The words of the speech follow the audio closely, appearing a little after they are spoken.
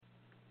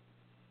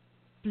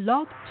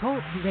Blog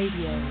Talk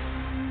Radio.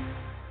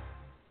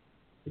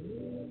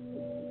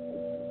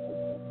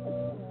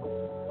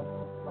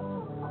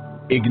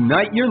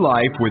 Ignite your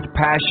life with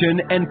passion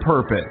and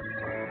purpose.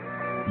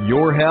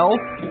 Your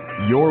health,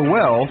 your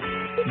wealth,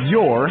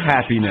 your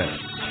happiness.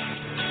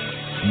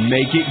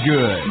 Make it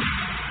good.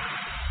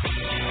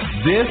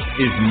 This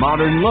is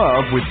Modern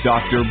Love with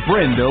Dr.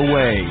 Brenda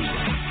Wade.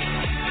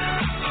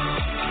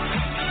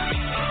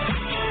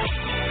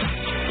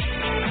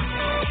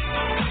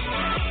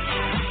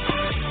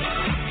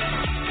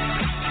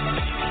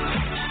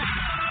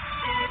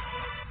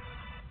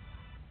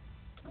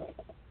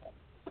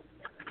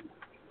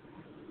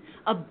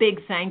 A big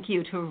thank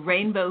you to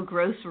Rainbow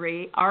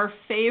Grocery, our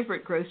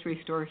favorite grocery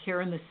store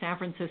here in the San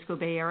Francisco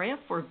Bay Area,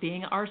 for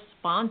being our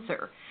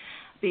sponsor,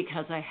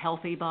 because a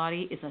healthy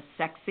body is a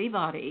sexy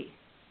body.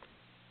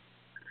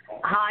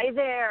 Hi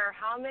there.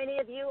 How many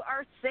of you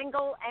are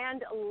single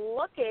and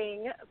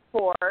looking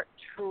for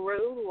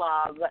true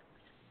love?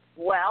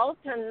 Well,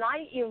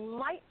 tonight you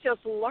might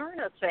just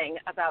learn a thing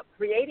about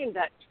creating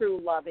that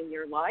true love in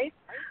your life.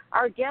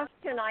 Our guest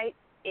tonight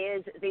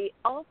is the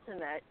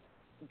ultimate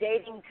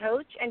dating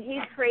coach, and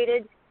he's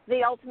created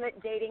the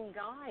ultimate dating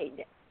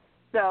guide.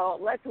 So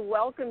let's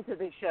welcome to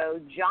the show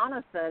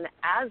Jonathon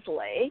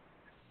Aslay.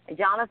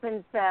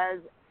 Jonathon says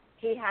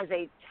he has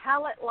a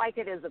tell it like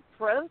it is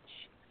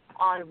approach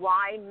on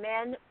why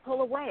men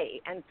pull away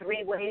and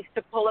 3 ways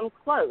to pull them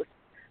close,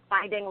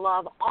 finding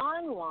love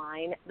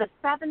online, the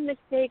 7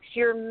 mistakes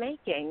you're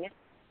making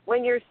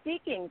when you're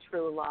seeking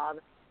true love,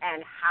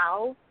 and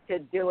how to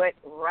do it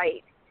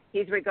right.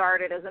 He's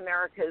regarded as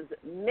America's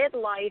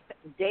midlife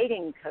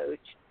dating coach.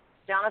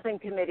 Jonathon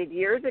committed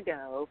years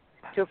ago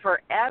to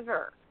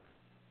forever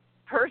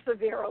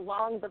persevere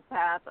along the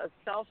path of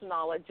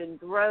self-knowledge and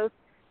growth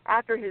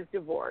after his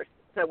divorce.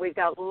 So we've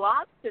got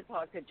lots to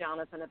talk to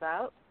Jonathon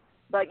about,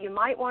 but you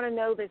might want to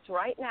know this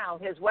right now.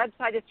 His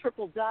website is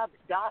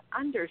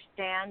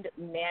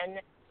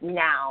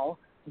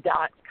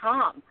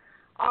www.understandmennow.com.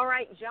 All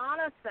right,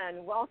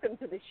 Jonathon, welcome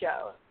to the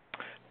show.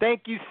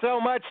 Thank you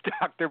so much,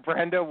 Dr.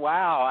 Brenda.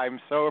 Wow,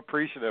 I'm so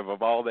appreciative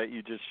of all that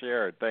you just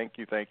shared. Thank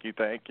you, thank you,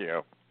 thank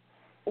you.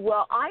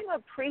 Well, I'm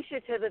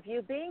appreciative of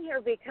you being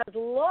here because,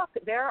 look,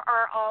 there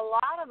are a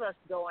lot of us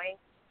going,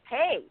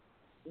 hey,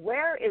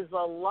 where is the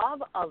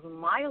love of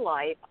my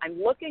life? I'm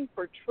looking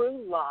for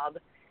true love.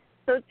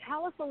 So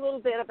tell us a little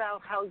bit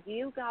about how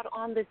you got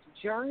on this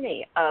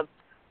journey of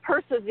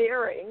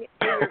persevering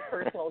in your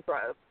personal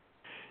growth.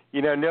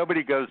 You know,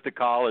 nobody goes to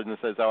college and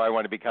says, I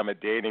want to become a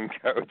dating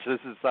coach. This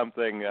is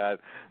something that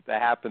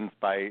happens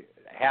by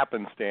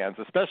happenstance,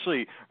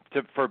 especially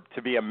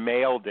to be a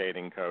male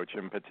dating coach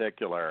in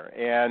particular.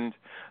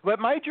 But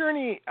my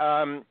journey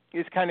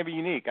is kind of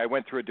unique. I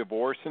went through a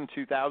divorce in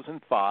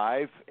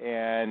 2005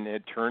 and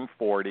had turned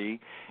 40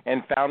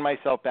 and found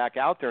myself back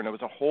out there, and it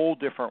was a whole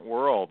different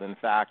world. In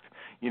fact,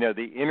 you know,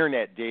 the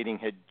internet dating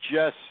had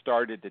just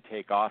started to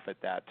take off at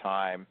that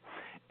time.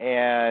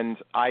 And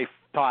I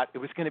thought it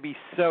was going to be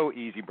so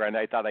easy, Brenda.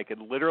 I thought I could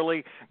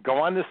literally go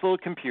on this little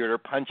computer,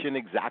 punch in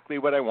exactly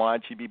what I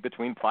want. She'd be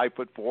between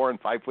 5'4"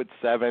 and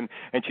 5'7",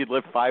 and she'd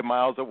live 5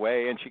 miles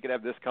away, and she could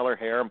have this color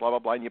hair and blah, blah,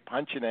 blah, and you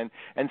punch it in,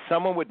 and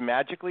someone would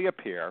magically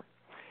appear.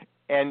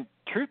 And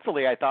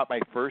truthfully, I thought my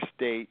first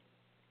date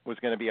was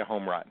going to be a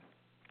home run.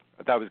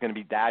 I thought it was going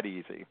to be that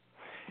easy.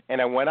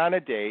 And I went on a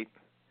date,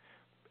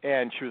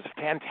 and she was a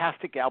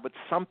fantastic gal, but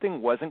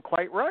something wasn't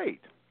quite right.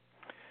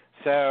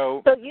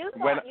 So you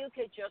thought you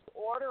could just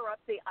order up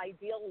the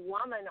ideal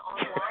woman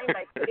online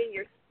by putting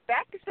your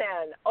specs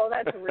in. Oh,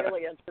 that's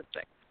really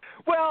interesting.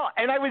 Well,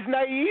 and I was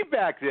naive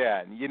back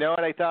then, you know,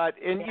 and I thought,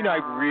 you know,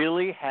 I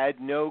really had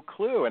no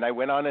clue. And I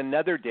went on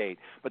another date,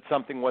 but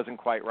something wasn't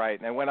quite right.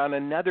 And I went on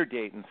another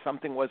date, and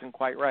something wasn't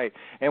quite right.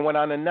 And went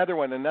on another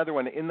one.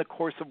 In the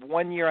course of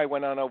 1 year, I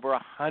went on over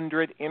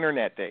 100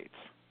 internet dates.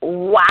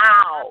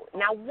 Wow.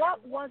 Now,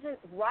 what wasn't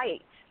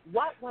right?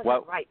 What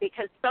wasn't right?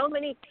 Because so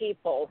many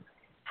people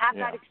have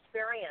that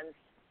experience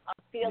of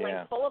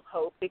feeling full of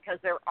hope because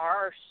there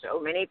are so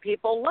many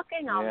people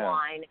looking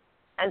online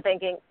and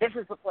thinking, this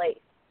is the place.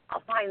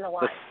 I'll find the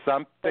one.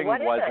 Something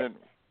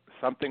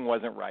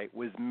wasn't right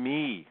with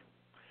me.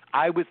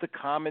 I was the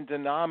common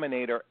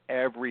denominator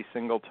every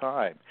single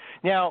time.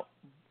 Now,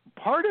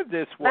 part of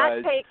this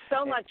was... That takes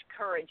so much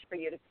courage for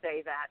you to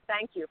say that.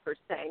 Thank you for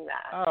saying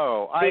that.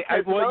 Oh,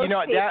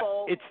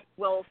 people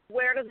will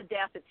swear to the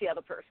death it's the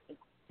other person.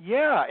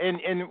 Yeah,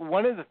 and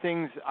one of the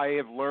things I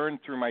have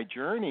learned through my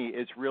journey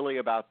is really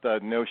about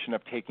the notion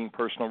of taking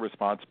personal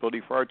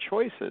responsibility for our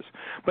choices.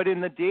 But in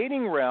the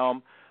dating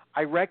realm,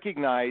 I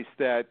recognize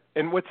that,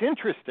 and what's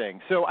interesting,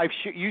 so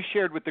you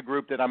shared with the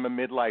group that I'm a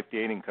midlife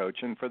dating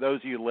coach, and for those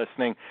of you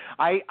listening,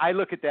 I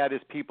look at that as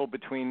people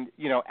between,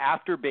 you know,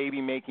 after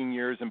baby-making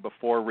years and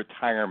before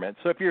retirement.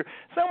 So if you're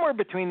somewhere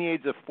between the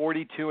ages of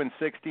 42 and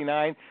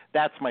 69,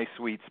 that's my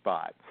sweet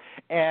spot.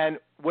 And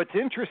what's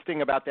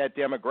interesting about that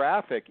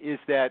demographic is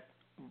that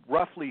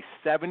roughly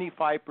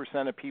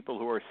 75% of people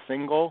who are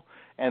single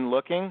and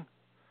looking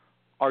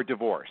are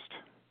divorced.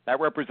 That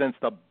represents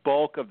the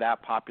bulk of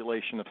that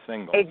population of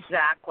singles.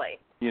 Exactly.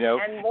 You know,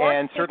 and more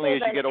and certainly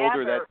as you get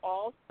older, that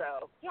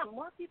also,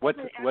 more people what's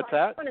than ever. what's that?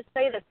 I just want to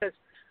say this because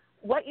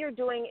what you're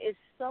doing is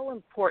so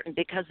important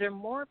because there are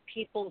more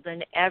people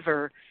than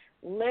ever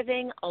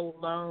living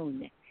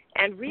alone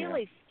and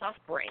really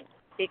suffering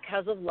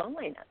because of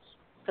loneliness.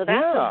 So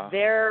that's a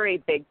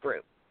very big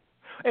group.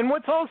 And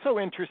what's also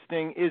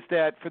interesting is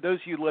that for those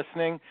of you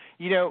listening,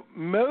 you know,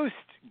 most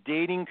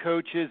dating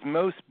coaches,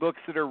 most books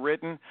that are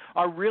written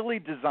are really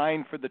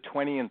designed for the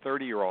 20 and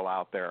 30-year-old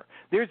out there.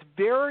 There's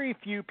very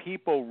few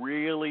people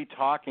really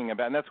talking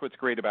about, and that's what's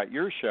great about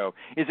your show,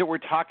 is that we're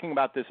talking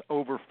about this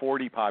over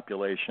 40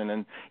 population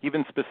and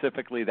even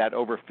specifically that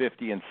over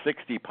 50 and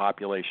 60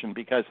 population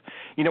because,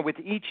 you know, with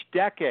each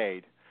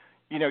decade,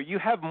 you know, you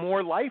have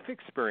more life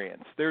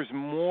experience. There's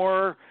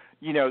more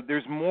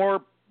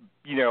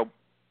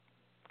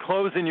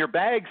clothes in your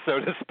bag, so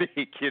to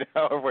speak, you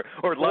know,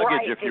 or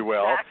luggage, if you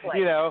will,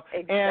 you know.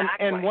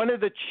 And one of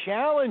the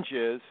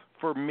challenges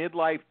for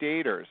midlife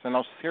daters, and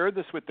I'll share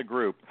this with the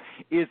group,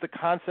 is the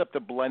concept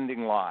of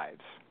blending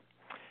lives.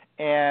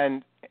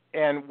 And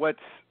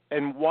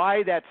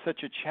why that's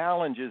such a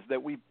challenge is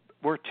that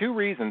we're two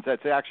reasons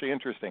that's actually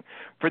interesting.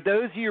 For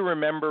those of you who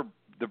remember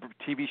the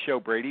TV show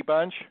Brady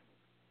Bunch,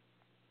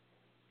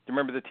 do you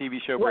remember the TV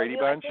show Brady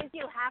Bunch? I think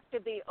you have to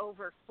be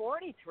over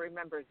 40 to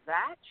remember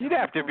that. You'd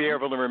have to be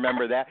able to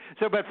remember that.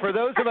 So, but for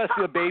those of us,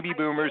 the baby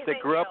boomers that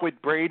grew up with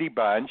Brady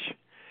Bunch,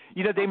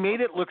 you know, they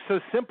made it look so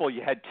simple.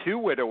 You had two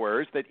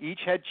widowers that each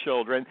had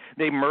children.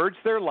 They merged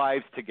their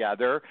lives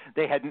together.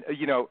 They had,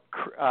 you know,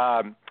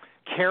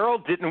 Carol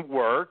didn't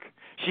work.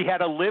 She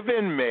had a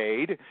live-in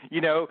maid. You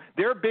know,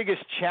 their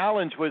biggest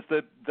challenge was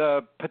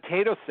the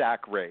potato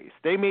sack race.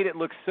 They made it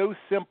look so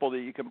simple that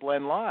you can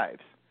blend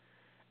lives.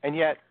 And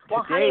yet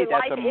today,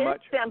 that's life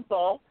is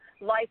simple.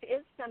 Life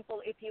is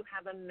simple if you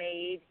have a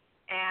maid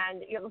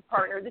and you have a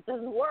partner that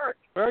doesn't work.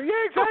 Well, yeah,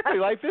 exactly.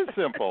 Life is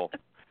simple,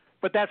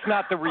 but that's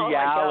not the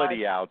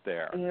reality out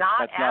there.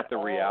 That's not the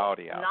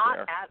reality out there. Not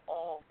at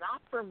all.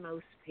 Not for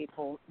most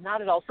people. Not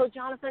at all. So,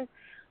 Jonathan,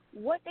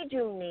 what did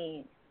you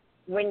mean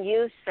when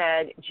you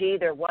said, "Gee,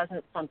 there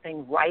wasn't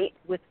something right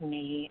with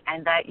me,"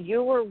 and that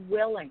you were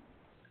willing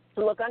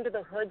to look under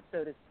the hood,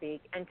 so to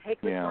speak, and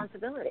take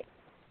responsibility?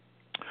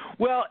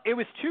 Well, it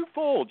was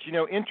twofold. You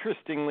know,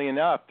 interestingly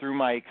enough, through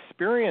my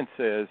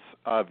experiences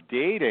of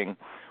dating,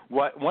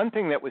 one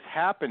thing that was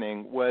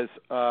happening was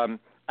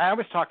I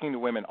was talking to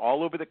women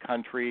all over the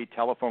country,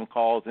 telephone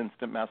calls,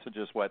 instant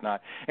messages,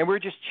 whatnot, and we were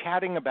just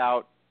chatting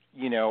about,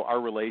 you know, our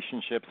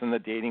relationships and the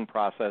dating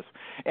process.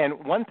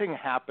 And one thing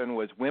happened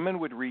was women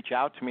would reach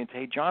out to me and say,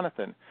 "Hey,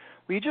 Jonathan,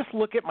 will you just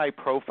look at my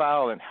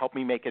profile and help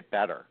me make it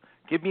better?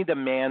 Give me the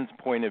man's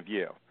point of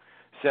view."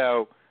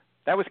 So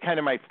that was kind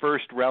of my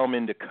first realm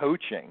into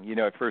coaching. You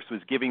know, at first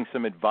was giving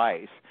some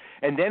advice.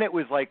 And then it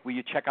was like, will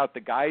you check out the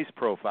guy's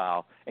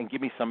profile and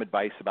give me some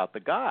advice about the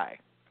guy?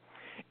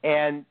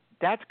 And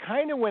that's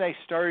kind of when I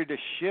started to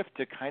shift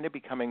to kind of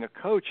becoming a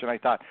coach. And I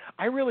thought,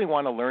 I really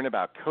want to learn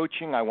about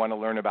coaching. I want to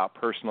learn about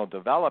personal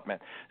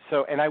development.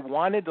 And I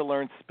wanted to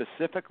learn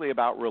specifically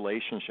about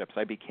relationships.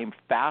 I became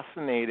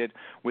fascinated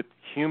with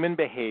human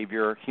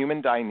behavior, human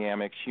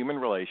dynamics, human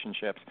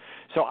relationships.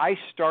 So I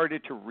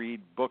started to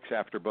read books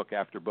after book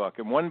after book.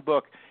 And one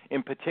book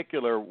in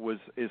particular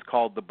is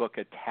called the book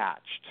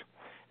Attached.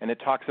 And it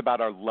talks about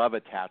our love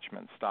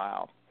attachment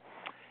style.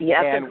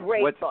 Yes, it's a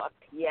great book.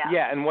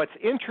 Yeah, and what's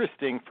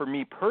interesting for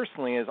me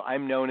personally is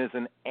I'm known as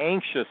an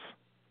anxious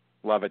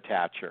love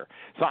attacher.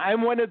 So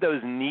I'm one of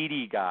those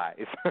needy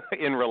guys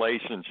in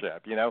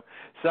relationship, you know.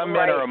 Some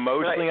men are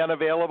emotionally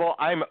unavailable.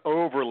 I'm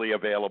overly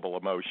available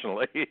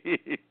emotionally.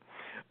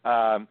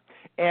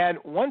 And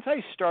once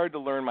I started to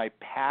learn my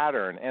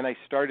pattern and I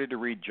started to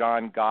read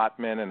John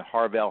Gottman and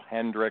Harvell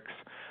Hendricks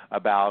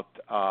about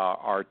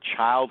our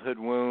childhood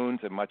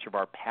wounds and much of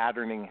our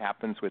patterning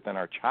happens within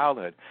our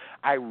childhood,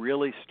 I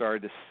really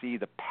started to see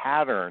the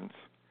patterns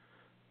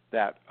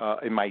that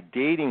in my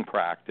dating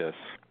practice,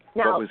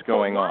 what was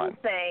going on. Now, one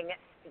thing,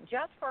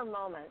 just for a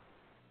moment,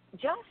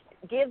 just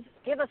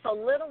give us a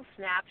little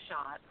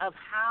snapshot of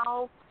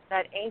how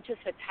that anxious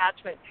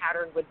attachment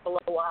pattern would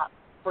blow up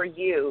for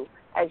you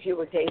as you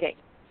were dating.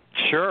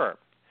 Sure.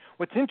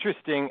 What's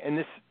interesting, and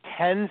this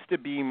tends to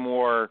be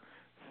more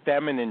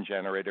feminine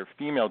generated,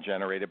 female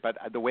generated, but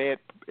the way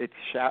it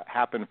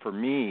happened for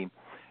me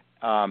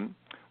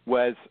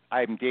was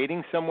I'm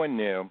dating someone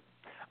new,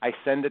 I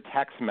send a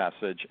text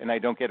message, and I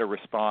don't get a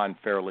response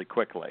fairly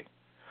quickly.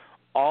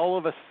 All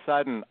of a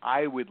sudden,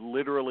 I would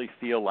literally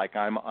feel like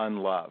I'm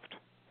unloved.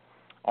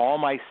 All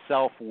my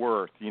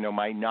self-worth, you know,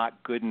 my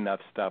not good enough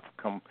stuff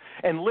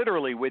and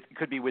literally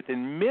could be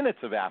within minutes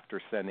of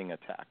after sending a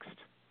text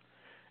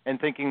and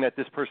thinking that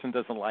this person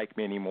doesn't like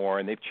me anymore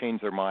and they've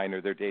changed their mind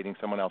or they're dating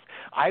someone else.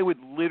 I would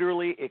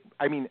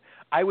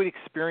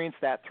experience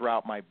that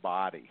throughout my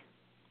body.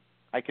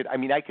 I could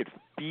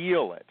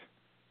feel it,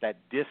 that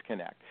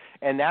disconnect.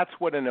 And that's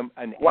what an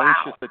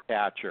anxious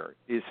attacher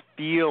is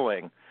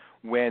feeling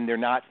when they're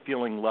not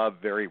feeling love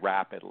very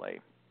rapidly.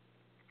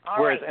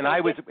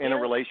 I was in a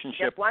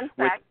relationship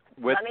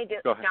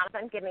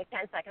Jonathan, give me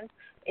 10 seconds.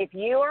 If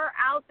you are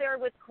out there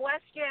with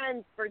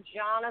questions for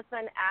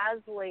Jonathan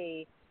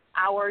Aslay,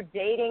 our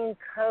dating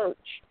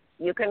coach,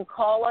 you can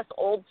call us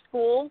old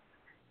school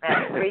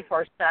at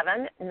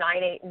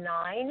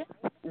 347-989-0776,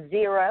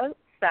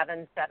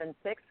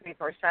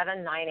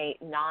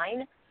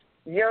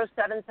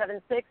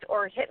 347-989-0776,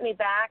 or hit me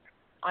back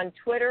on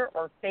Twitter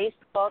or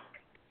Facebook,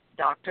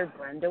 Dr.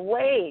 Brenda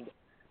Wade.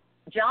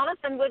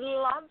 Jonathan would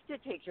love to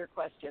take your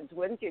questions,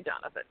 wouldn't you,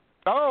 Jonathan?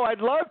 Oh, I'd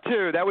love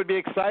to. That would be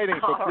exciting.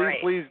 So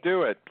please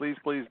do it. Please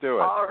do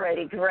it. All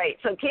righty, great.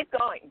 So keep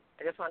going.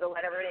 I just wanted to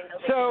let everybody know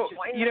they can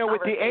join the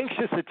with the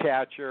anxious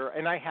attacher,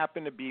 and I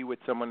happen to be with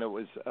someone that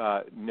was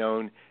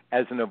known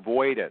as an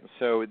avoidant.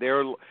 So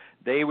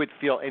they would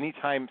feel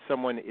anytime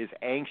someone is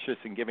anxious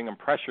and giving them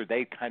pressure,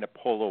 they kind of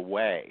pull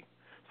away.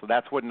 So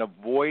that's what an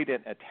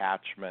avoidant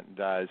attachment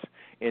does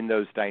in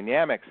those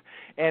dynamics.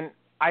 And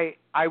I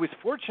was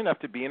fortunate enough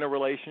to be in a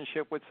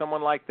relationship with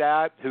someone like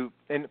that who,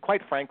 and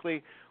quite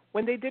frankly,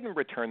 when they didn't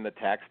return the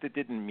text, it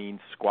didn't mean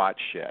squat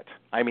shit.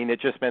 I mean,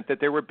 it just meant that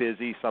they were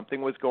busy,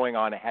 something was going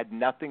on. It had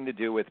nothing to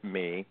do with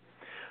me.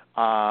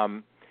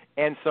 And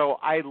so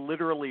I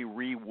literally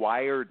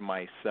rewired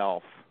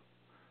myself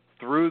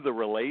through the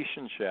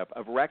relationship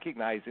of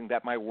recognizing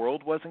that my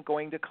world wasn't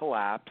going to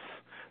collapse,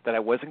 that I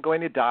wasn't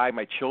going to die.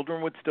 My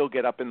children would still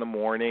get up in the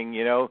morning,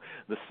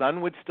 the sun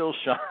would still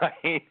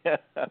shine.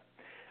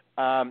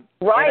 And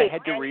I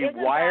had to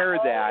rewire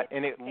that,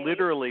 and it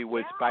literally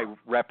was by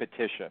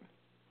repetition.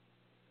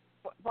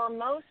 For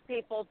most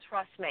people,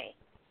 trust me,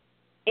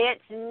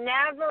 it's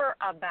never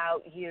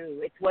about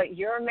you. It's what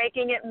you're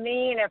making it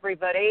mean,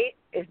 everybody.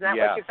 Isn't that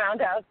what you found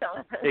out,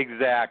 Jonathan?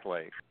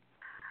 Exactly.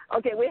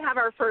 Okay, we have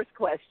our first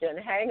question.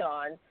 Hang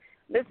on.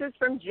 This is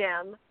from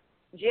Jim.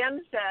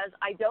 Jim says,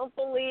 I don't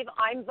believe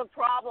I'm the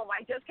problem.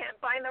 I just can't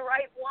find the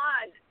right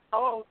one.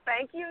 Oh,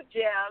 thank you,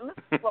 Jim.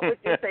 What would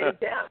you say to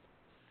Jim?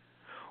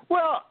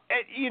 Well,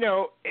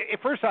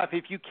 first off,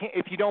 if you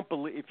don't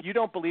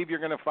believe you're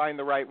going to find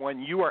the right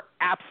one, you are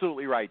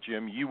absolutely right,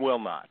 Jim. You will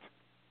not.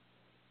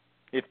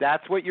 If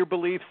that's what your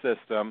belief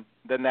system,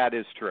 then that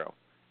is true.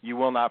 You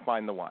will not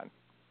find the one.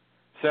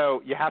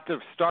 So you have to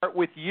start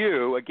with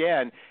you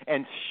again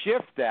and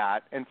shift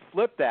that and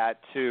flip that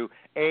to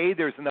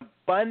there's an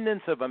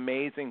abundance of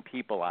amazing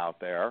people out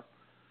there.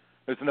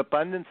 There's an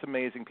abundance of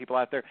amazing people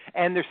out there,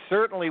 and there's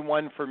certainly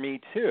one for me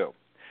too.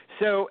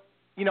 So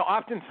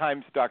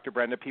oftentimes, Dr.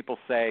 Brenda, people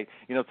say,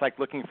 it's like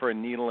looking for a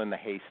needle in the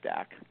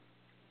haystack.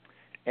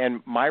 And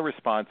my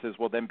response is,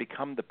 well, then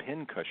become the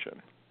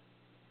pincushion.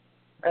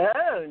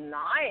 Oh,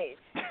 nice.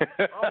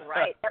 All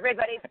right.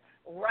 Everybody,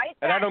 write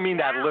that down. And I don't mean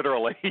that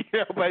literally,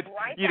 but,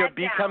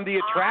 become the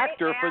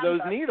attractor for those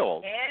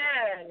needles.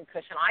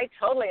 Pincushion. I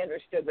totally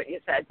understood what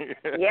you said.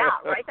 Yeah,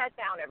 write that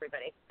down,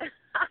 everybody.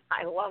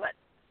 I love it.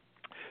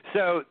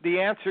 So the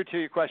answer to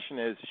your question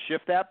is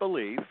shift that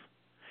belief.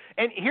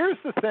 And here's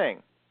the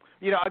thing.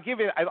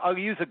 I'll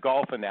use a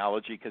golf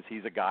analogy because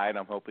he's a guy, and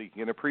I'm hoping he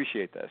can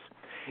appreciate this.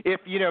 If,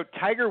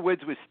 Tiger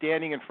Woods was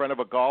standing in front of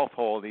a golf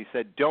hole and he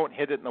said, don't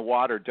hit it in the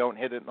water, don't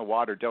hit it in the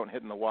water, don't hit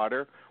it in the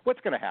water,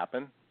 what's going to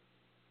happen?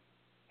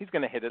 He's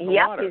going to hit it in the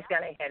water. Yep, he's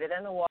going to hit it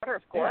in the water,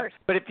 of course.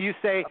 Yeah. But if you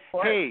say,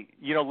 hey,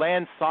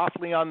 land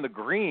softly on the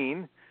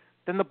green,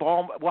 then the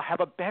ball will have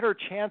a better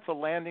chance of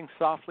landing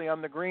softly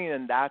on the green,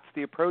 and that's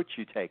the approach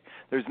you take.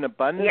 There's an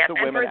abundance of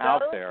women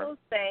out there.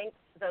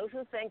 Those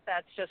who think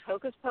that's just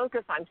hocus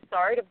pocus, I'm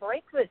sorry to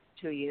break this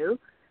to you.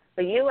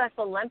 The U.S.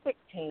 Olympic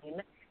team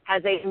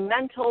has a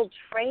mental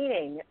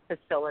training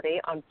facility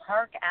on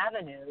Park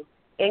Avenue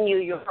in New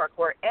York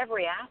where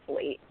every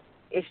athlete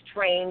is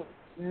trained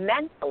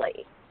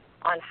mentally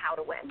on how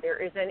to win.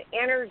 There is an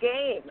inner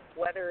game,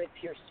 whether it's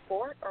your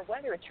sport or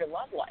whether it's your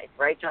love life,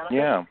 right, Jonathan?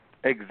 Yeah,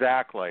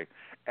 exactly.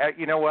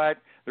 You know what?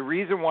 The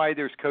reason why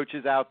there's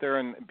coaches out there,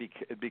 and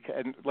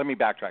let me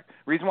backtrack.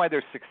 The reason why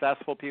there's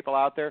successful people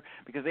out there,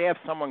 because they have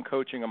someone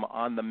coaching them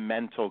on the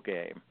mental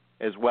game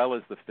as well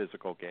as the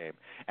physical game.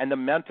 And the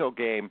mental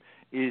game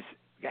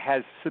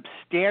has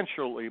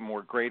substantially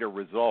more greater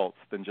results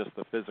than just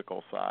the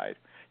physical side.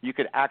 You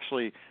could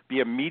actually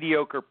be a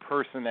mediocre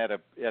person at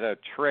a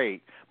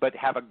trait, but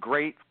have a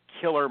great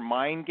killer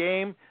mind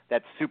game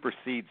that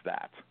supersedes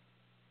that.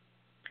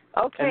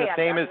 Okay. And the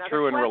same is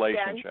true in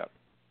relationships.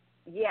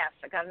 Yes,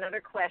 I got another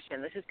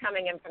question. This is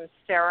coming in from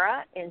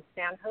Sarah in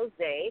San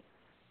Jose.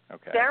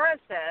 Okay. Sarah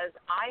says,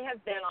 I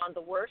have been on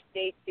the worst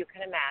dates you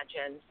can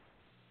imagine.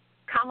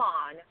 Come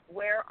on,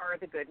 where are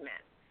the good men?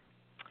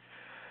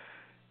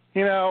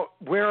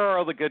 Where are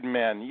all the good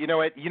men?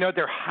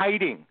 They're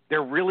hiding.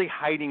 They're really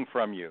hiding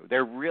from you.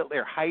 They're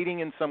hiding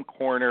in some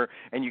corner,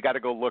 and you got to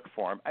go look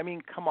for them. I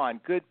mean, come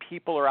on. Good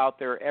people are out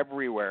there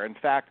everywhere. In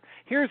fact,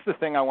 here's the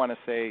thing I want to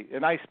say,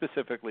 and I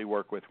specifically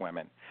work with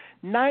women.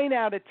 9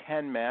 out of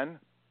 10 men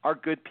are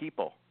good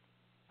people.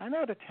 9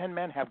 out of 10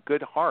 men have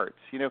good hearts.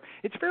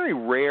 It's very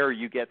rare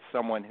you get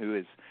someone who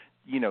is,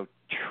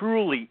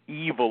 truly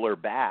evil or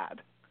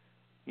bad.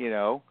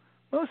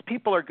 Most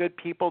people are good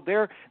people.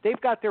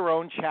 They've got their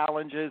own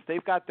challenges.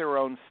 They've got their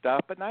own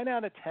stuff. But 9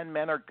 out of 10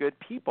 men are good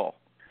people.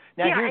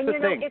 Now, yeah, here's and the you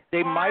know, thing. it's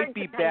They hard might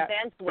be to bad.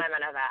 convince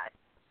women of that.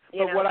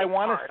 But what I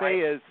want to say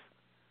is,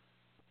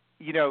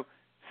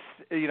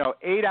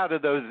 8 out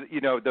of those,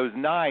 those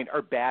 9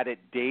 are bad at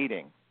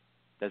dating.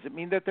 Doesn't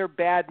mean that they're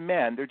bad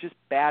men. They're just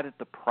bad at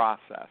the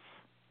process.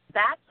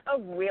 That's a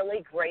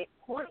really great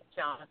point,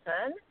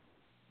 Jonathan.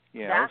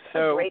 That's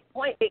a great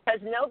point, because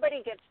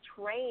nobody gets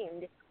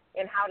trained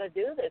in how to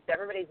do this.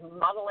 Everybody's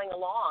muddling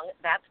along.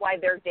 That's why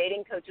they're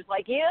dating coaches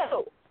like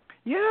you.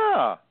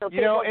 Yeah. So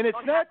and it's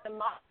not.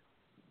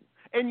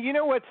 And you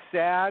know what's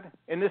sad?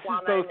 And this is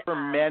both for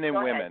men and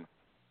women.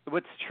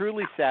 What's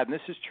truly sad, and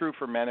this is true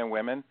for men and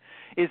women,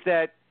 is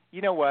that,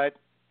 you know what?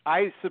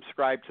 I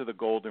subscribe to the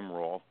golden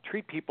rule.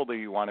 Treat people that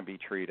you want to be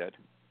treated.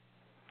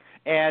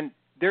 And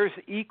there's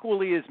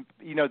equally as,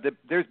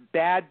 there's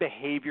bad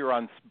behavior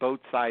on both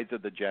sides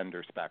of the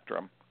gender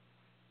spectrum.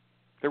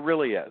 There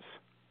really is.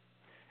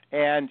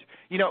 And,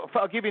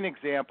 I'll give you an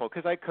example,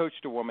 because I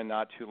coached a woman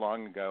not too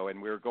long ago,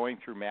 and we were going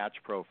through match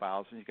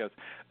profiles, and she goes,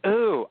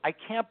 "Oh, I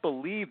can't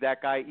believe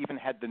that guy even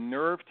had the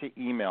nerve to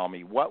email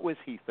me. What was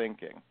he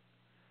thinking?"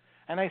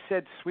 And I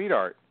said,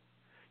 "Sweetheart,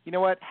 you know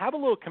what? Have a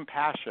little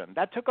compassion.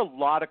 That took a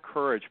lot of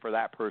courage for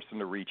that person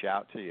to reach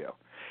out to you.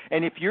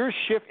 And if your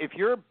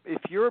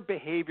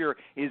behavior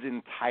is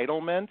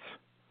entitlement,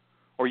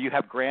 or you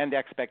have grand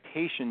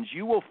expectations,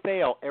 you will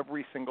fail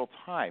every single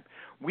time.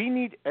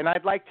 And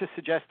I'd like to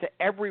suggest to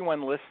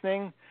everyone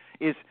listening,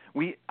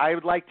 I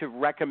would like to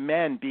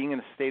recommend being in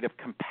a state of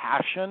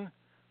compassion,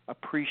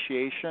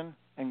 appreciation,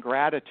 and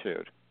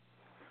gratitude.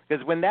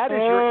 Because when that is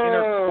your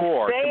inner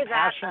core,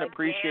 compassion,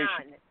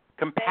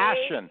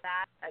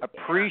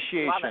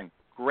 appreciation,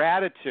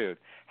 gratitude,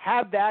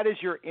 have that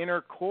as your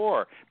inner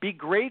core. Be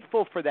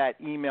grateful for that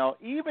email,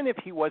 even if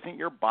he wasn't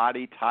your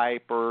body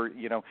type, or,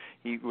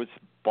 he was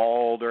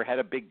bald or had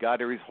a big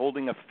gut, or he's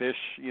holding a fish,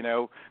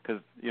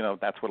 because,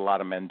 that's what a lot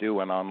of men do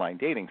on online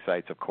dating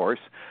sites, of course.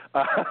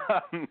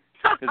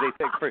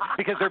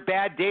 Because they're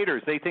bad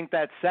daters. They think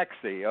that's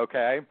sexy,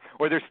 okay?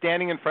 Or they're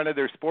standing in front of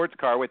their sports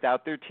car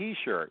without their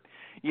T-shirt.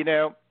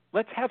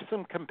 Let's have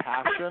some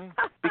compassion,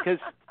 because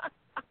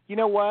you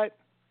know what?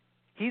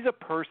 He's a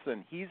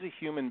person. He's a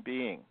human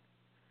being.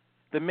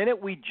 The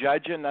minute we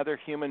judge another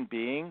human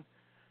being,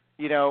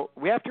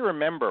 we have to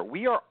remember,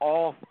 we are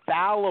all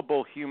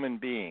fallible human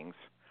beings.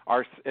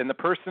 And the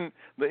person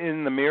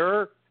in the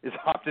mirror is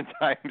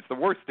oftentimes the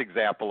worst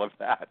example of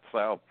that.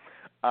 So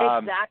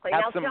exactly.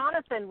 Now,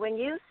 Jonathan, when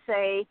you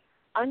say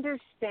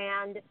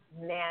understand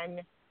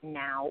men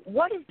now,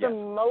 what is the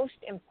most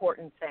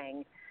important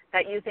thing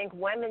that you think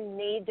women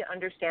need to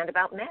understand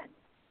about men?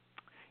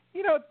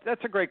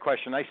 That's a great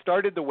question. I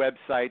started the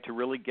website to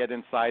really get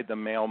inside the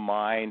male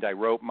mind. I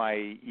wrote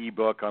my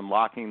ebook,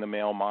 Unlocking the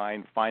Male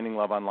Mind, Finding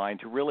Love Online,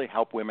 to really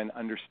help women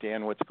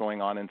understand what's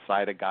going on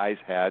inside a guy's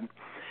head.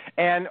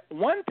 And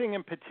one thing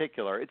in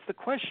particular, it's the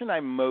question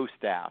I'm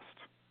most asked: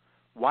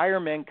 why are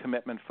men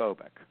commitment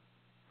phobic?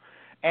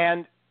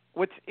 And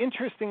what's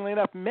interestingly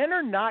enough, men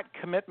are not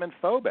commitment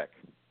phobic.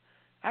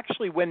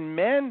 Actually, when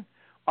men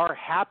are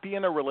happy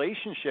in a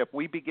relationship,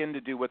 we begin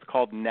to do what's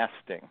called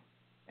nesting.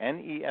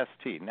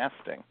 N-E-S-T,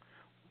 nesting.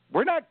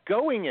 We're not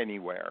going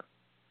anywhere.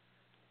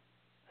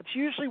 That's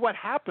usually what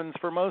happens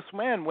for most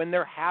men when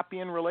they're happy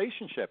in a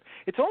relationship.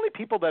 It's only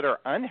people that are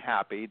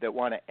unhappy that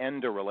want to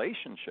end a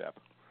relationship.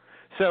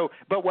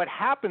 But what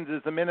happens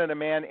is the minute a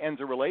man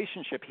ends a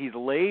relationship, he's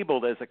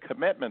labeled as a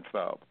commitment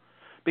phobe.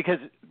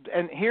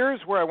 And here's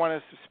where I want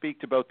us to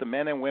speak to both the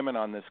men and women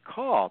on this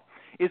call,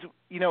 is,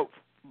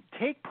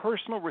 take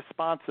personal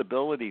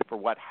responsibility for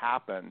what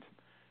happened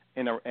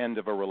in the end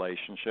of a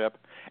relationship,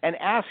 and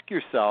ask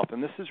yourself,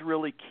 and this is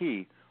really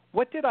key,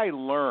 what did I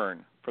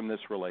learn from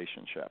this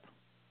relationship?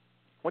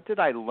 What did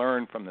I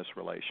learn from this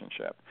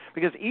relationship?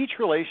 Because each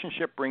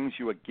relationship brings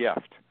you a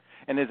gift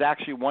and is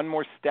actually one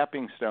more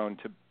stepping stone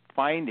to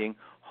finding,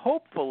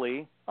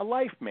 hopefully, a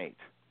life mate.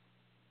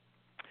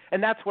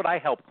 And that's what I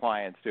help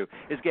clients do,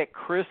 is get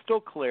crystal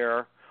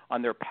clear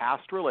on their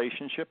past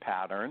relationship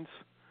patterns,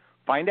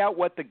 find out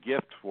what the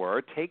gifts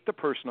were, take the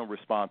personal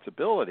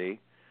responsibility,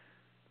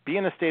 be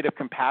in a state of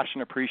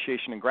compassion,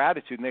 appreciation, and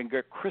gratitude, and then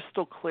get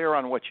crystal clear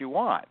on what you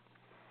want.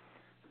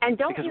 And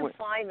don't you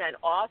find that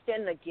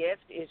often the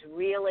gift is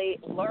really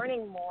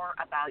learning more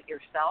about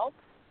yourself?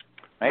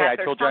 Hey, I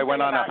told you I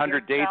went on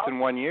 100 dates in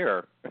 1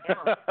 year.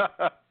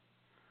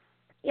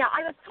 Yeah,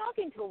 I was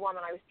talking to a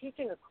woman. I was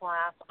teaching a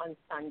class on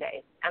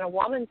Sunday, and a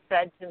woman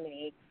said to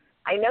me,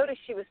 I noticed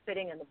she was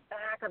sitting in the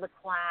back of the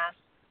class,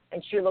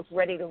 and she looked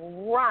ready to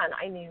run.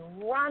 I mean,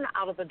 run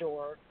out of the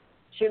door.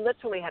 She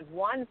literally had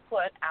one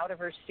foot out of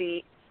her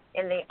seat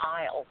in the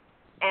aisle.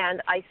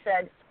 And I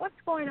said, what's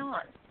going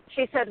on?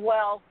 She said,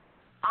 well,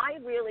 I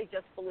really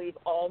just believe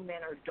all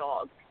men are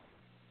dogs.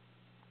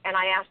 And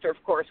I asked her,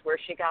 of course, where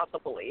she got the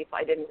belief.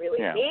 I didn't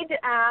really need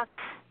to ask.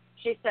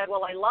 She said,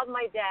 well, I love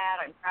my dad.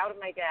 I'm proud of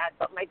my dad.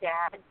 But my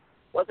dad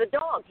was a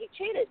dog. He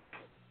cheated.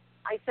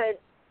 I said,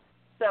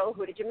 so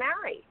who did you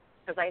marry?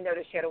 Because I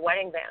noticed she had a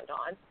wedding band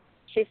on.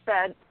 She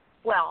said,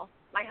 well,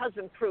 my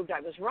husband proved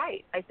I was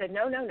right. I said,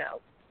 no.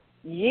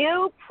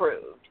 You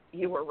proved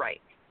you were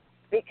right.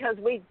 because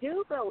we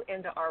do go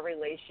into our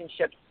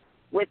relationships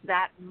with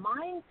that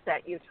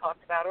mindset you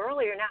talked about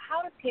earlier. Now,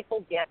 how do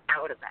people get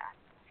out of that?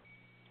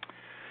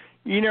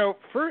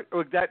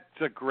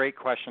 That's a great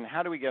question.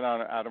 How do we get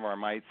out of our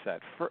mindset?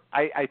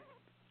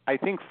 I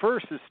think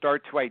first is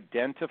start to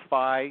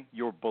identify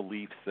your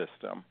belief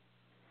system.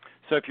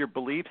 So if your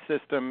belief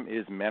system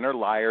is men are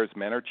liars,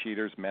 men are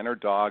cheaters, men are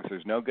dogs,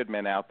 there's no good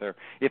men out there,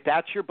 if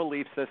that's your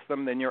belief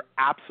system, then you're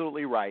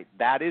absolutely right.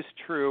 That is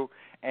true,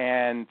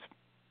 and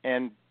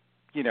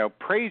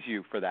praise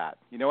you for that.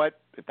 You know what?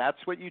 If that's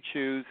what you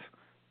choose,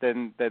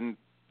 then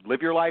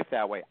live your life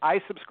that way. I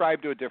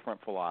subscribe to a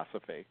different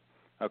philosophy,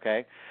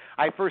 okay?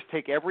 I first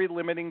take every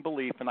limiting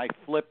belief and I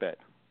flip it.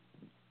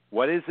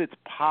 What is its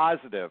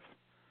positive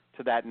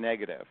to that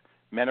negative?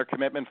 Men are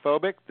commitment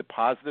phobic. The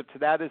positive to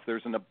that is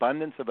there's an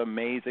abundance of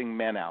amazing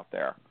men out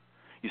there.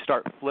 You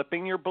start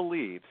flipping your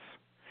beliefs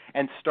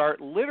and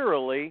start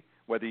literally,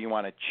 whether you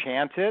want to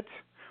chant it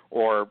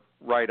or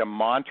write a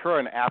mantra,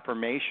 an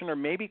affirmation, or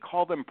maybe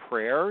call them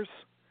prayers,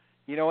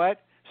 you know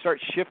what? Start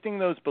shifting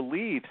those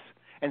beliefs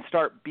and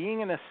start being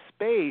in a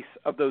space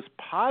of those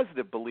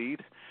positive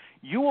beliefs.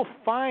 You will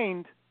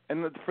find,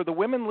 and for the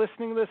women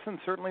listening to this and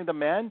certainly the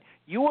men,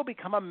 you will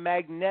become a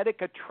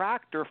magnetic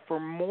attractor for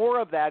more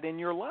of that in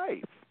your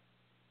life.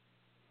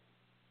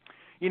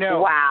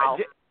 Wow.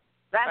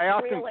 That's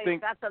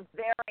a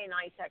very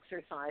nice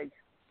exercise.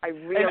 I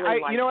really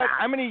like that. You know what?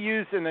 I'm going to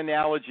use an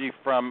analogy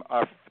from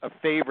a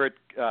favorite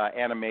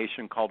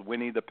animation called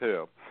Winnie the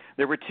Pooh.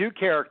 There were two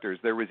characters.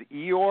 There was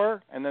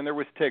Eeyore and then there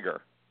was Tigger.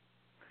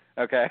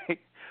 Okay?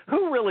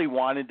 Who really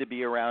wanted to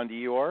be around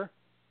Eeyore?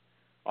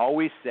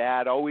 Always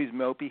sad, always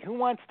mopey. Who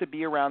wants to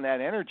be around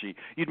that energy?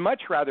 You'd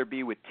much rather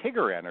be with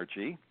Tigger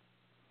energy.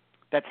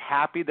 That's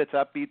happy, that's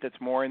upbeat, that's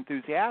more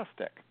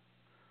enthusiastic.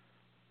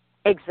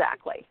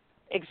 Exactly.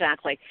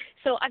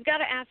 So I've got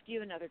to ask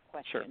you another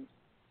question.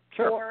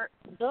 Sure. For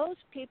those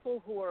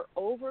people who are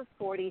over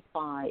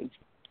 45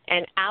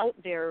 and out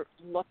there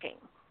looking,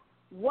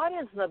 what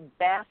is the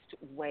best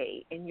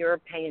way, in your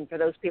opinion, for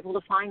those people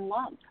to find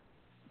love?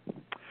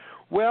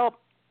 Well,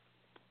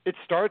 it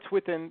starts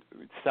within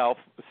self,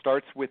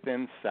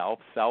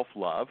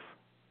 self-love,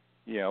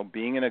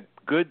 being in a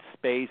good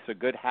space, a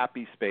good,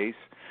 happy space.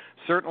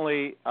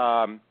 Certainly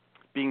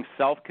being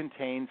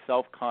self-contained,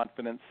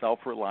 self-confident,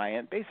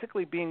 self-reliant,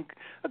 basically being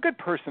a good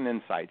person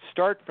inside.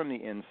 Start from the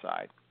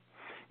inside.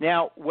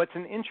 Now, what's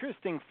an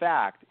interesting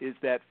fact is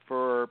that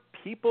for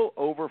people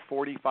over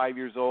 45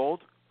 years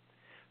old,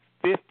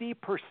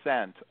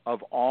 50%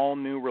 of all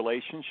new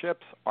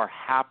relationships are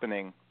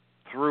happening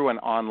through an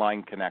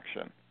online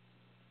connection.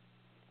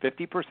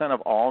 50%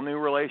 of all new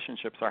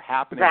relationships are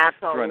happening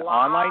through an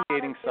online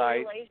dating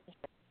site.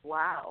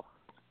 Wow.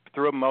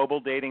 Through a mobile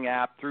dating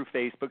app, through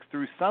Facebook,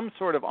 through some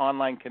sort of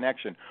online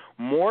connection.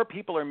 More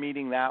people are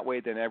meeting that way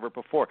than ever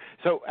before.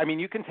 So,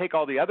 you can take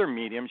all the other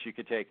mediums. You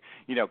could take,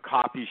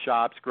 coffee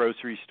shops,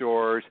 grocery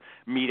stores,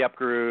 meetup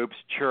groups,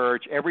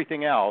 church,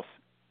 everything else,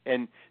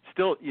 and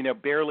still,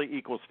 barely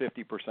equals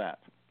 50%.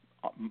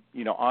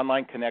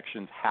 Online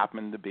connections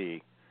happen to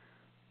be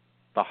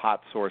the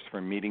hot source for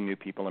meeting new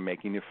people and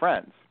making new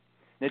friends.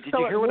 Now, did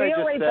you hear what I just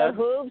said? So it really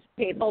behooves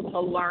people to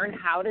learn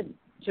how to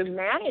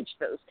manage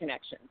those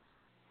connections.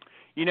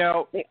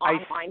 The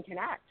online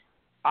connect.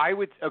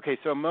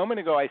 So a moment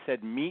ago I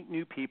said meet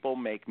new people,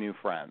 make new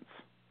friends.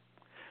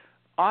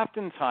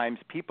 Oftentimes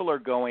people are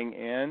going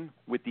in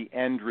with the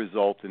end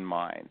result in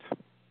mind.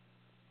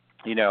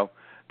 In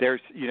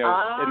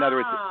other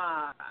words,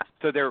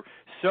 so they're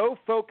so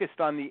focused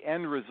on the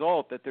end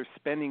result that they're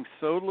spending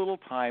so little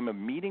time of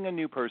meeting a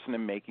new person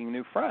and making a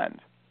new friend.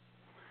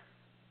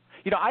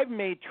 I've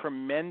made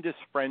tremendous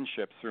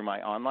friendships through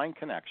my online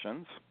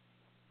connections.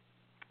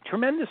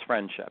 Tremendous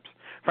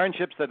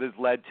friendships that has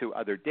led to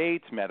other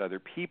dates, met other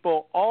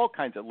people, all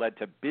kinds that led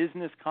to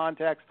business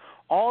contacts,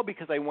 all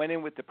because I went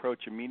in with the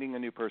approach of meeting a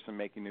new person,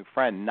 making a new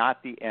friend,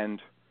 not the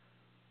end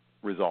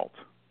result.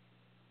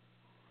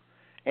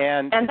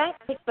 And that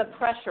takes the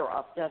pressure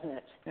off, doesn't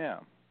it? Yeah.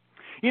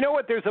 You know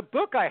what? There's a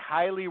book I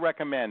highly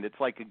recommend. It's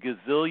like a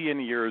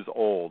gazillion years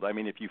old.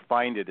 If you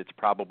find it, it's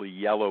probably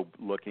yellow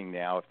looking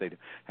now. If they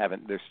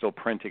haven't, they're still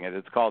printing it.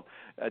 It's called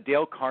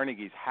Dale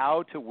Carnegie's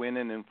How to Win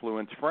and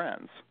Influence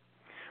Friends.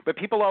 But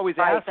people always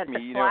ask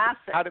me,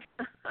 how to.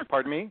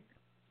 Pardon me?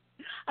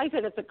 I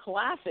said it's a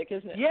classic,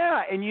 isn't it?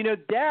 Yeah, and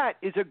that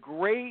is a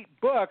great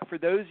book for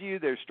those of you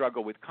that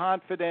struggle with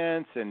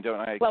confidence and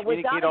don't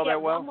communicate all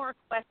that well. One more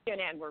question,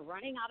 and we're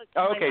running out of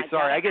time. Okay,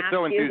 sorry, I get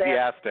so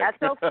enthusiastic.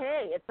 That's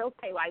okay. It's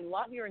okay. I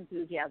love your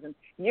enthusiasm.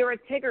 You're a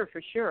Tigger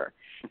for sure.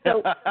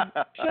 So,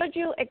 should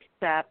you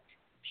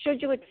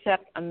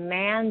accept a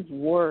man's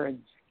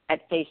words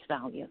at face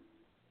value?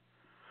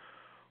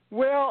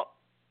 Well,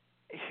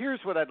 here's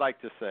what I'd like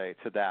to say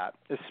to that.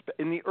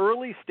 In the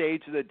early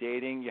stage of the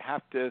dating, you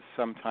have to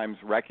sometimes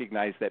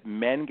recognize that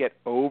men get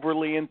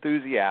overly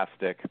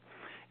enthusiastic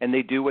and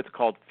they do what's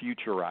called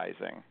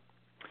futurizing.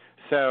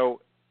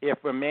 So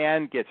if a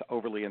man gets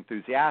overly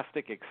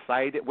enthusiastic,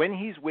 excited, when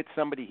he's with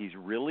somebody he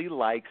really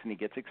likes and he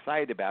gets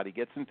excited about, he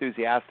gets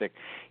enthusiastic,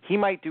 he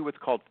might do what's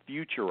called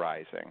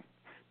futurizing,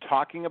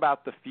 talking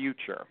about the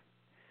future.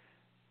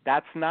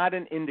 That's not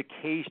an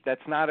indication.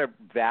 That's not a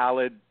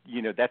valid.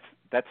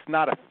 That's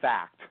not a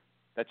fact.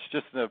 That's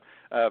just a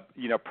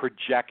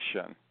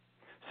projection.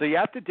 So you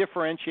have to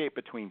differentiate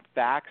between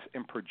facts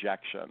and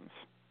projections.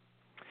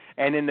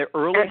 And in the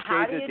early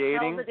stages of dating, how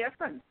do you tell the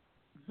difference?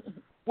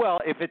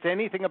 Well, if it's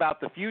anything about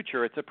the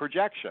future, it's a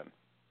projection.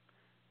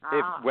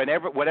 If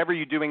whatever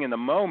you're doing in the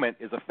moment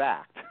is a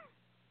fact.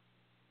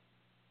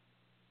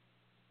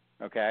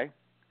 Okay?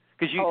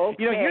 Because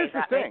here's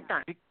the thing.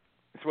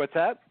 So what's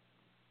that?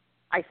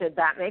 I said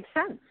that makes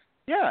sense.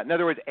 Yeah. In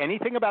other words,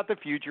 anything about the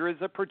future is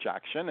a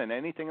projection, and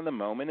anything in the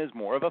moment is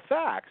more of a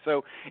fact.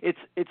 So it's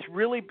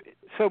really.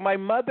 So my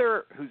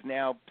mother, who's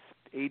now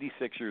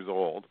 86 years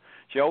old,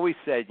 she always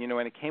said,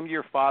 when it came to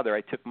your father,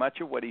 I took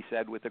much of what he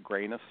said with a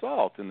grain of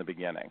salt in the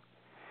beginning.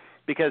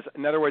 Because,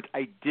 in other words,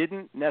 I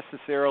didn't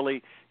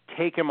necessarily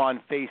take him on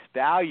face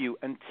value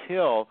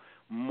until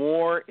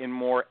more and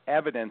more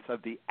evidence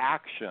of the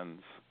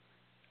actions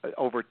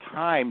over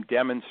time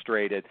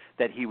demonstrated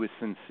that he was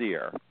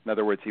sincere. In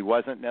other words, he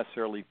wasn't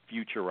necessarily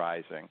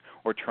futurizing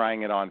or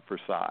trying it on for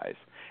size.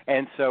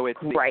 And so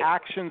it's the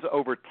actions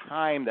over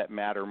time that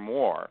matter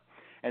more.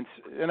 And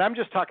I'm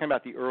just talking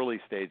about the early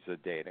stages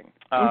of dating.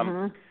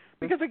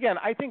 Because again,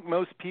 I think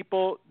most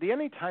people, the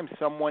only time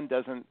someone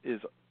doesn't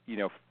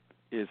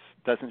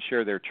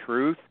share their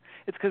truth,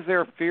 it's because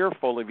they're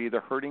fearful of either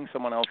hurting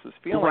someone else's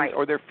feelings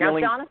or they're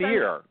feeling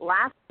fear.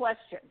 Last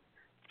question.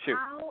 Shoot.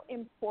 How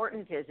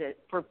important is it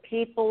for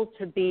people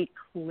to be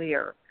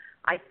clear?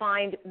 I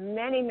find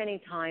many, many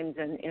times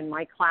in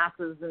my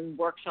classes and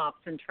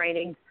workshops and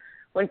trainings,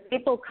 when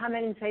people come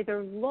in and say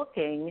they're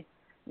looking,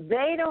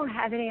 they don't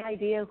have any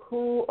idea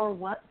who or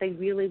what they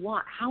really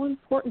want. How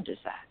important is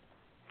that?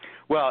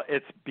 Well,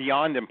 it's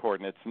beyond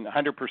important. It's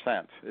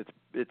 100%.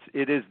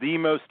 It is the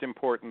most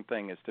important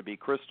thing, is to be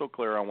crystal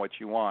clear on what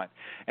you want.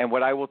 And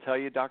what I will tell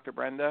you, Dr.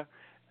 Brenda,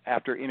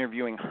 after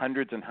interviewing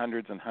hundreds and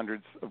hundreds and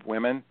hundreds of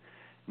women,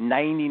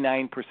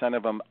 99%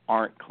 of them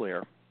aren't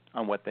clear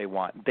on what they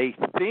want. They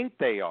think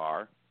they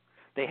are.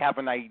 They have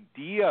an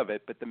idea of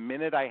it, but the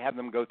minute I have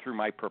them go through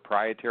my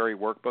proprietary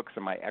workbooks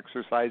and my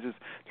exercises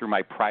through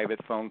my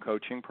private phone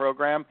coaching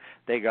program,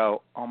 they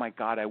go, oh, my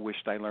God, I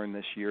wished I learned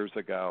this years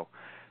ago.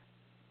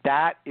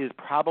 That is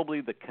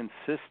probably the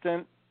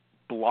consistent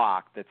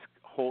block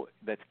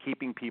that's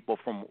keeping people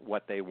from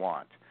what they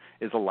want,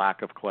 is a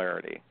lack of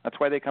clarity. That's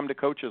why they come to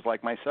coaches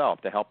like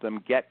myself, to help them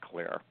get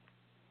clear.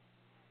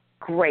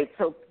 Great.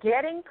 So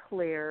getting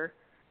clear,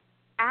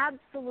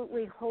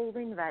 absolutely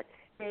holding that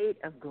state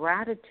of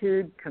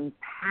gratitude,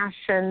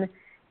 compassion,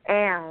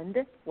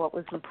 and what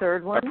was the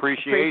third one?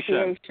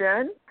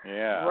 Appreciation.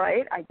 Yeah.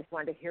 Right? I just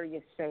wanted to hear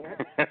you say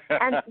it.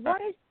 And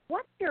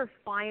what's your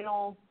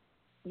final,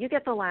 you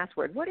get the last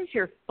word, what is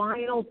your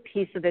final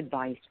piece of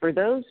advice for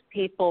those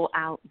people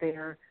out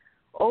there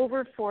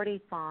over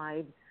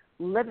 45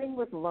 living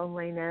with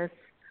loneliness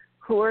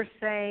who are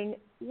saying,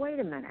 wait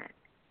a minute,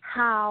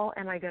 how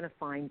am I going to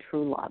find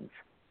true love?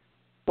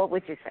 What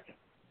would you say?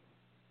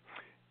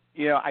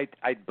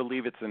 I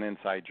believe it's an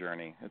inside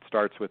journey. It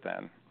starts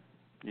within,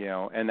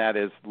 and that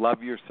is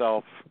love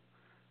yourself,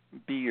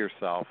 be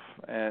yourself,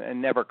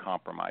 and never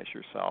compromise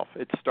yourself.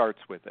 It starts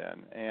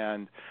within.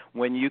 And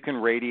when you can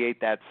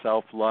radiate that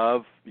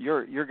self-love,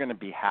 you're going to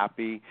be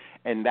happy,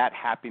 and that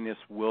happiness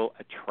will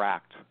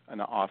attract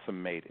an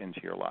awesome mate into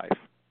your life.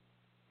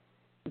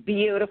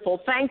 Beautiful.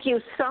 Thank you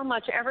so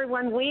much,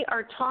 everyone. We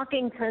are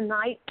talking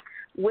tonight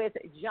with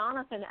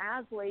Jonathon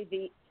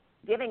Aslay,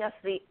 giving us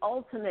the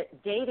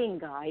ultimate dating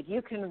guide.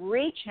 You can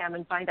reach him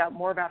and find out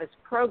more about his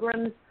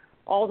programs,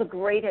 all the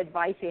great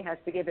advice he has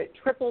to give at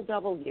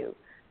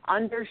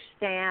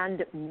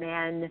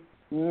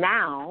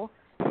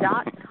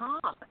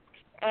www.understandmennow.com.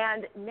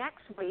 And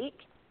next week,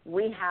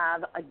 we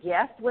have a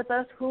guest with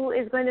us who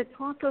is going to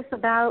talk to us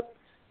about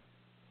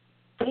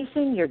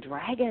facing your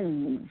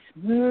dragons.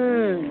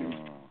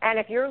 And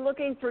if you're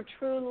looking for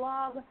true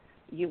love,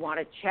 you want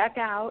to check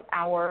out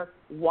our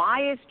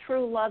Why is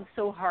True Love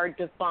So Hard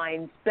to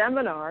Find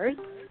seminars.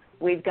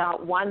 We've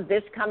got one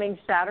this coming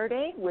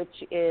Saturday,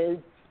 which is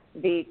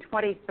the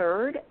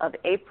 23rd of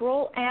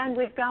April, and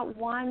we've got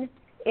one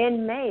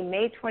in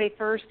May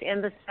 21st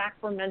in the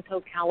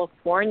Sacramento,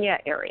 California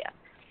area.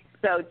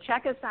 So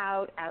check us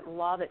out at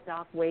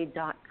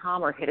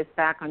love@docwade.com or hit us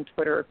back on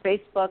Twitter or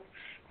Facebook.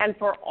 And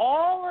for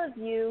all of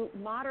you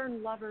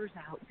modern lovers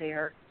out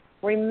there,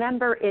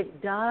 remember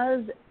it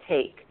does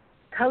take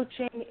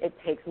coaching, it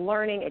takes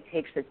learning, it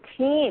takes a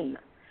team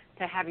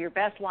to have your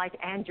best life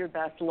and your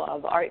best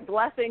love. All right,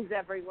 blessings,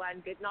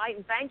 everyone. Good night,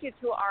 and thank you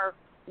to our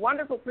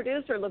wonderful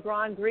producer,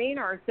 LeBron Green,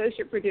 our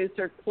associate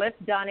producer, Cliff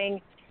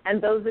Dunning,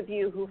 and those of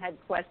you who had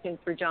questions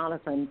for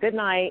Jonathon. Good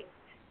night.